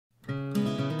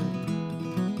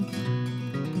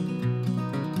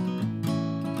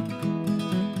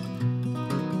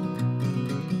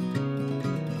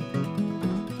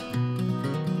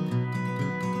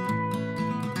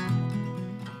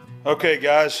Okay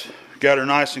guys, got her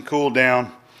nice and cooled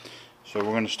down, so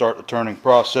we're going to start the turning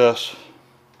process.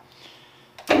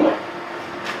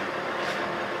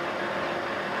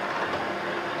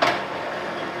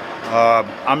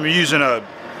 I'm using a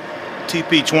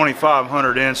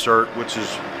TP2500 insert, which is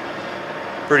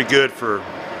pretty good for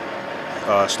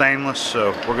stainless, so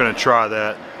we're going to try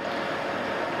that,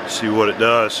 see what it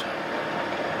does.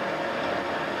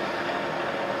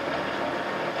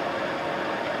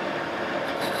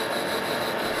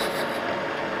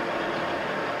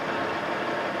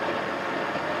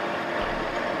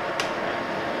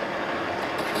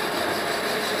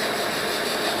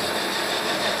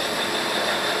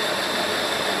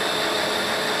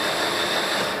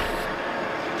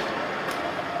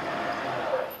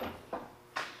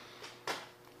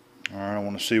 Alright, I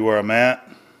want to see where I'm at.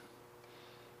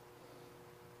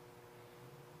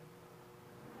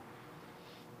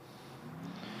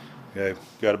 Okay,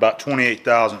 got about 28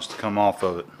 thousandths to come off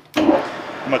of it.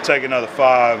 I'm going to take another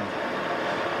 5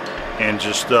 and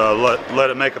just let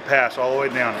it make a pass all the way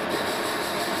down it.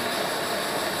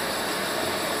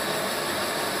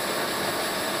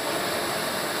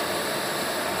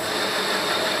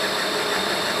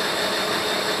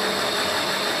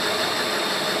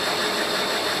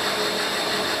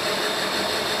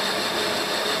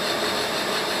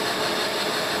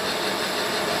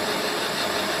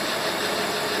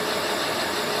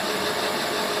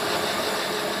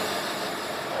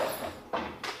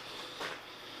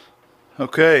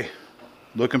 Okay,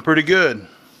 looking pretty good.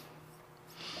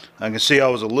 I can see I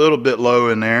was a little bit low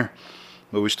in there,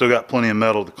 but we still got plenty of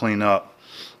metal to clean up.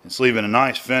 It's leaving a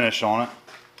nice finish on it.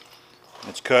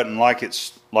 It's cutting like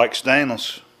it's like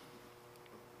stainless.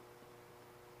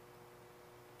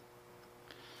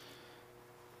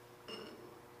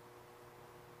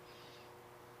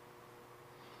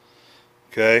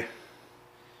 Okay,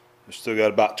 we still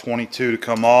got about 22 to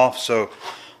come off, so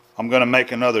I'm going to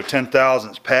make another 10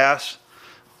 thousandths pass,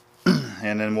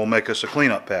 and then we'll make us a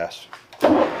cleanup pass.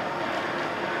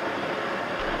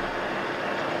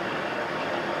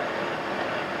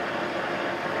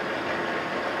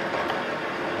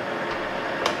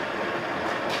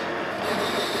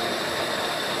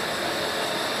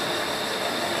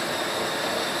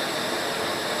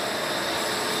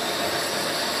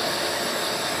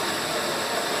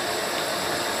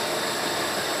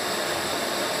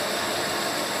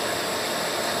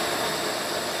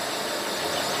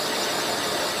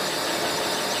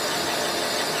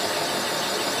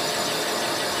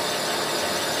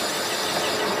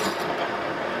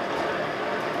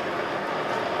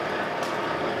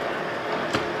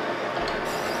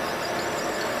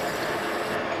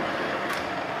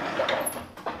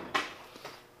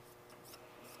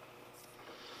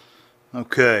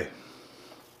 Okay,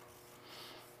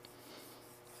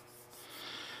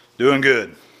 doing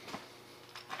good.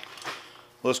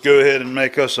 Let's go ahead and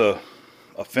make us a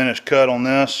finished cut on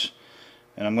this,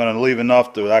 and I'm going to leave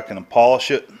enough that I can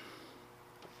polish it.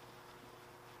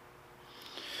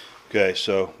 Okay,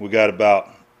 so we got about,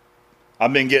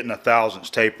 I've been getting a thousandths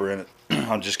taper in it.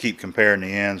 I'll just keep comparing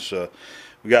the ends.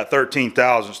 We got 13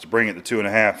 thousandths to bring it to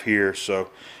 2.5 here, so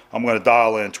I'm going to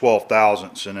dial in 12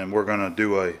 thousandths, and then we're going to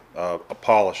do a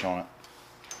polish on it.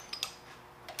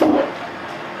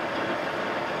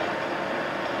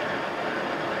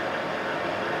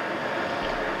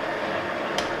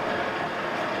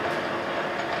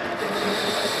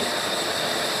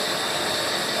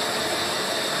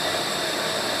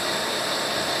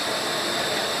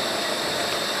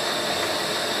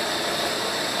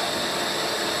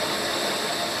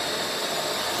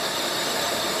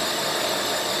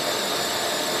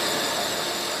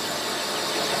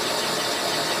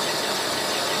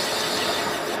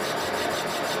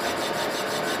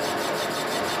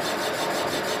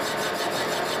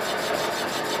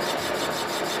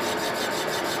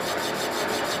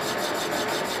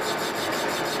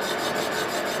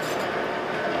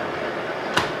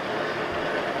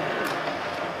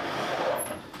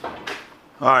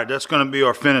 Alright, that's going to be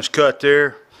our finished cut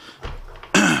there.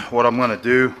 What I'm going to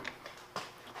do,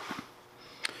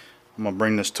 I'm going to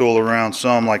bring this tool around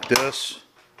some like this.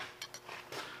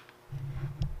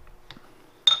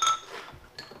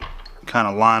 Kind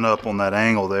of line up on that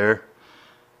angle there.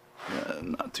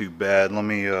 Not too bad. Let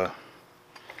me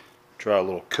try a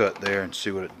little cut there and see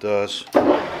what it does.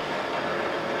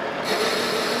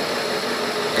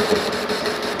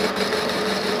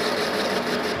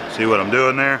 See what I'm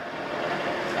doing there?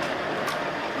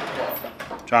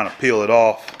 Trying to peel it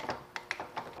off.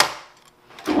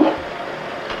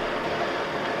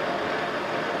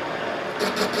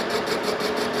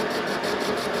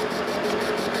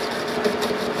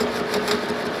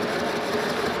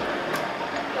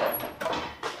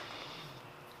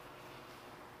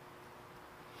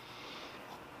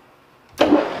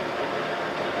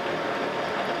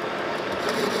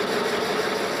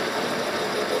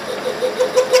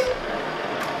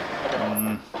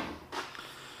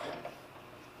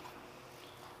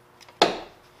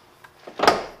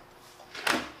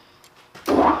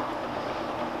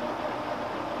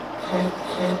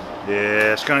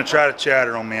 it's going to try to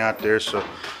chatter on me out there, so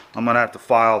I'm going to have to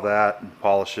file that and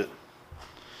polish it.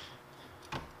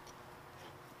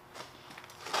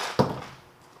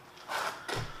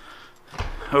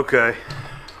 Okay,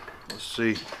 let's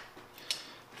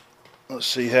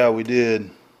see how we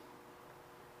did.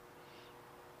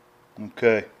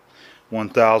 Okay,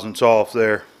 1/1000ths off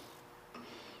there.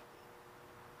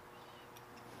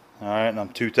 All right, and I'm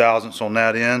 2/1000ths on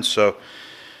that end, so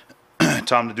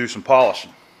time to do some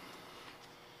polishing.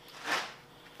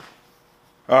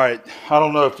 All right, I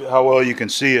don't know how well you can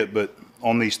see it, but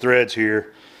on these threads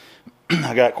here,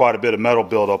 I got quite a bit of metal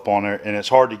buildup on there, and it's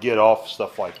hard to get off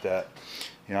stuff like that.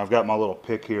 You know, I've got my little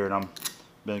pick here, and I've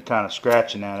been kind of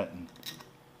scratching at it, and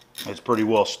it's pretty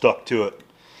well stuck to it.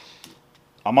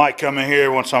 I might come in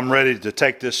here once I'm ready to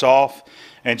take this off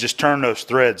and just turn those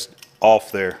threads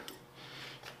off there,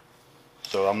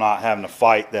 so I'm not having to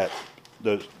fight that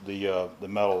the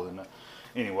metal in it.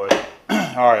 Anyway,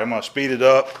 all right, I'm gonna speed it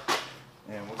up,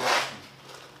 and we'll got some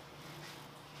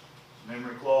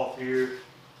memory cloth here.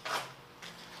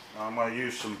 I'm gonna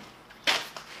use some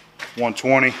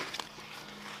 120.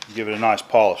 Give it a nice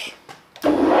polish.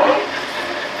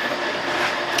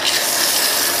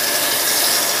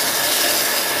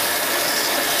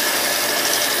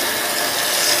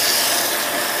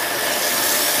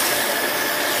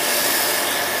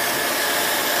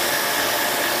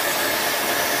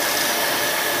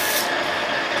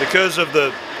 Because of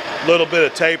the little bit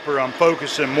of taper, I'm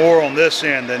focusing more on this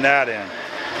end than that end.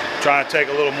 I'm trying to take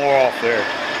a little more off there.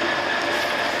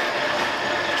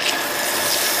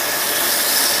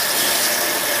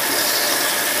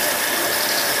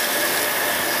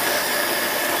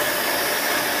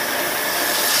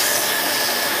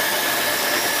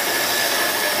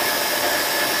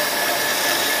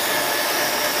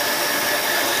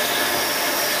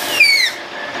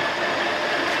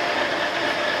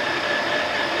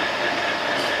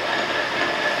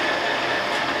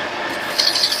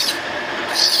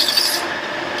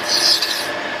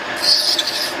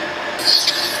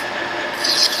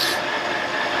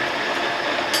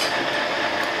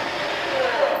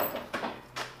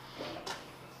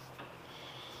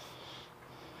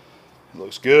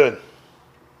 Looks good.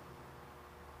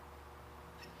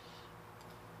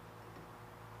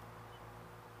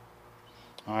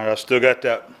 All right, I still got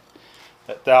that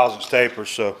 1/1000ths taper,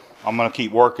 so I'm going to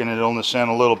keep working it on this end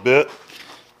a little bit.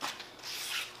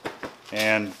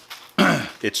 And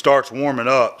it starts warming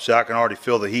up, so I can already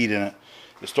feel the heat in it.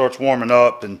 It starts warming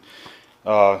up, and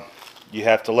you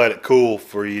have to let it cool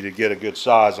for you to get a good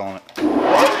size on it.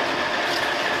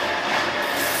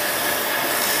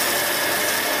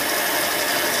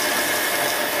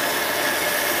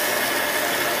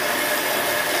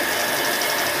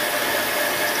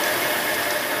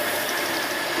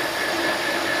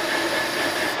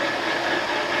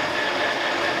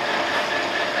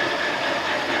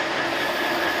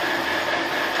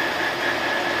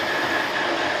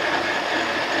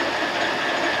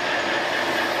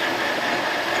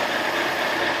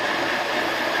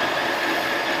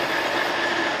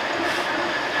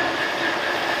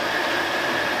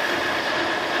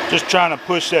 Just trying to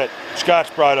push that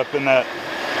Scotch-Brite up in that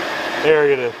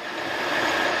area to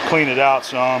clean it out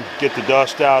some, get the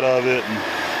dust out of it. And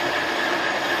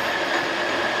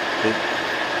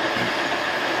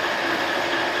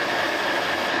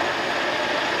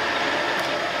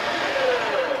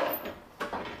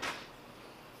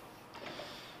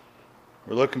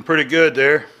we're looking pretty good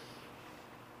there.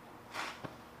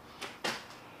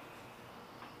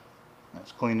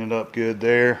 Let's clean it up good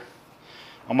there.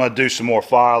 I'm going to do some more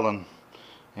filing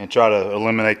and try to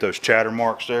eliminate those chatter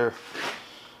marks there.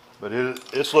 But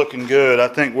it's looking good. I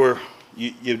think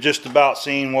you've just about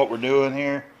seen what we're doing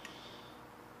here.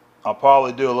 I'll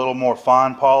probably do a little more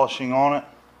fine polishing on it.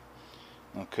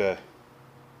 Okay.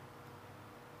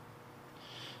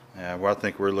 Yeah, well, I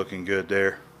think we're looking good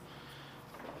there.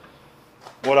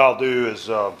 What I'll do is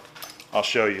I'll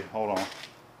show you. Hold on.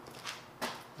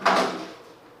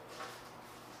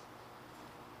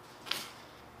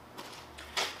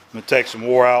 I'm going to take some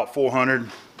wore out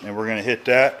 400 and we're going to hit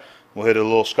that. We'll hit a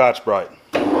little Scotch-Brite.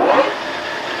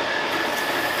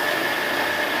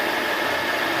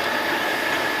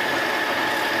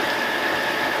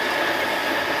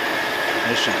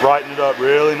 This should brighten it up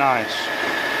really nice.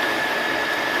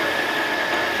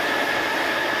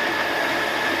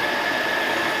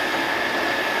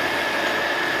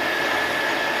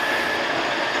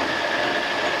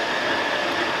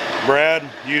 Brad,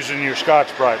 using your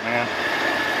Scotch-Brite, man.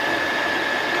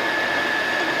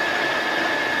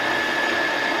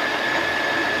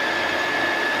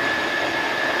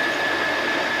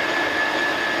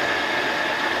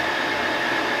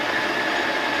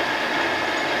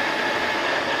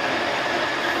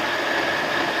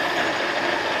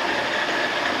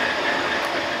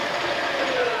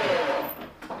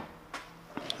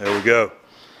 There we go.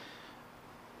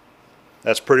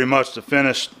 That's pretty much the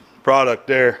finished product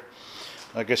there.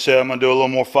 Like I said, I'm going to do a little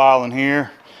more filing here,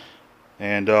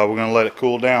 and we're going to let it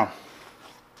cool down.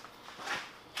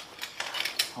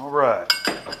 All right.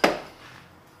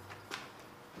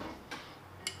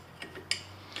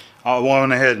 I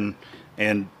went ahead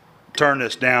and turn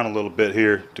this down a little bit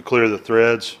here to clear the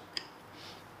threads.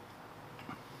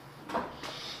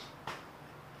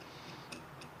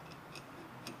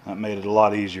 That made it a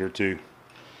lot easier too.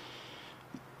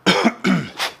 Okay.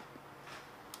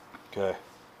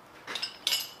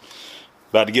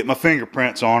 About to get my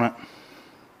fingerprints on it.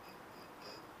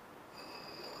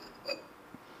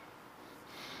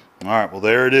 Alright, well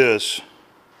there it is.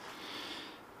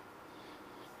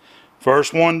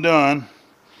 First one done.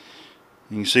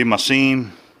 You can see my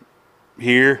seam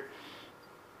here.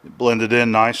 It blended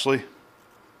in nicely.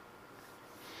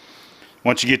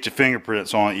 Once you get your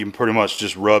fingerprints on it, you can pretty much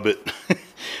just rub it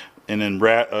and then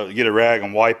get a rag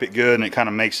and wipe it good, and it kind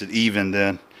of makes it even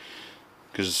then,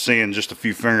 because seeing just a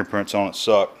few fingerprints on it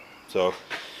suck. So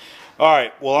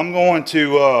alright, well I'm going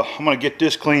to get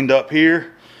this cleaned up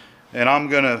here, and I'm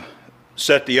gonna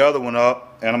set the other one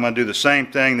up, and I'm gonna do the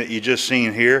same thing that you just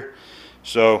seen here.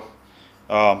 So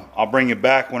I'll bring you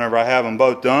back whenever I have them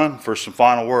both done for some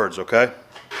final words, okay?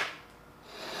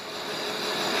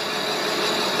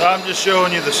 So I'm just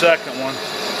showing you the second one.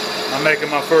 I'm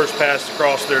making my first pass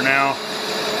across there now,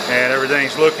 and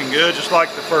everything's looking good just like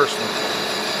the first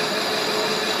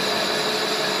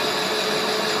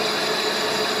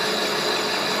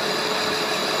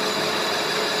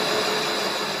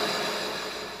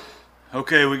one.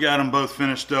 Okay, we got them both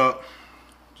finished up.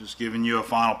 Just giving you a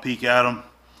final peek at them.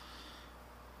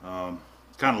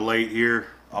 Kind of late here.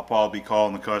 I'll probably be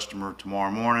calling the customer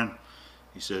tomorrow morning.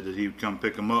 He said that he would come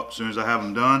pick them up as soon as I have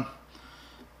them done.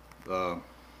 But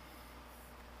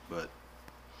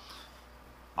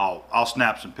I'll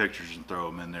snap some pictures and throw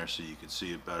them in there so you can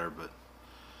see it better. But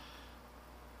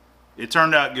it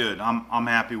turned out good. I'm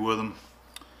happy with them,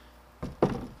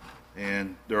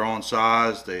 and they're on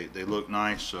size. They look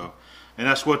nice. So, and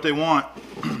that's what they want.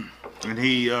 And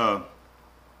he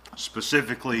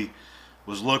specifically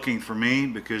was looking for me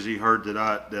because he heard that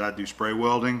I do spray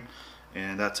welding,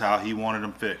 and that's how he wanted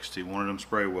them fixed. He wanted them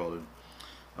spray welded.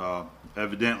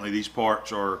 Evidently these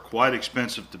parts are quite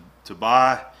expensive to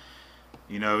buy.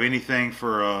 You know, anything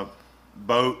for a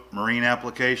boat marine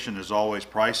application is always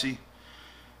pricey,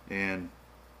 and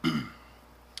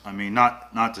I mean,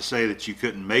 not to say that you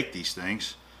couldn't make these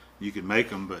things. You could make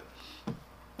them, but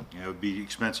you know, it'd be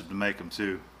expensive to make them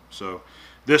too. So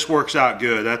this works out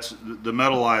good. That's the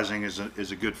metalizing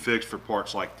is a good fix for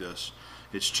parts like this.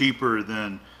 It's cheaper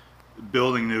than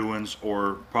building new ones,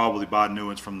 or probably buy new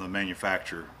ones from the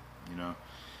manufacturer, you know.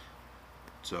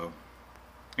 So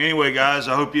anyway, guys,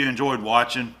 I hope you enjoyed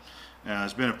watching.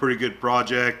 It's been a pretty good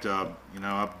project. You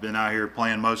know, I've been out here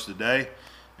playing most of the day,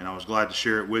 and I was glad to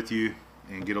share it with you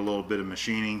and get a little bit of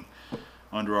machining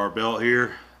under our belt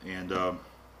here. And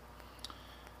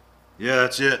yeah,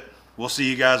 that's it. We'll see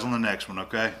you guys on the next one,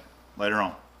 okay? Later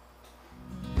on.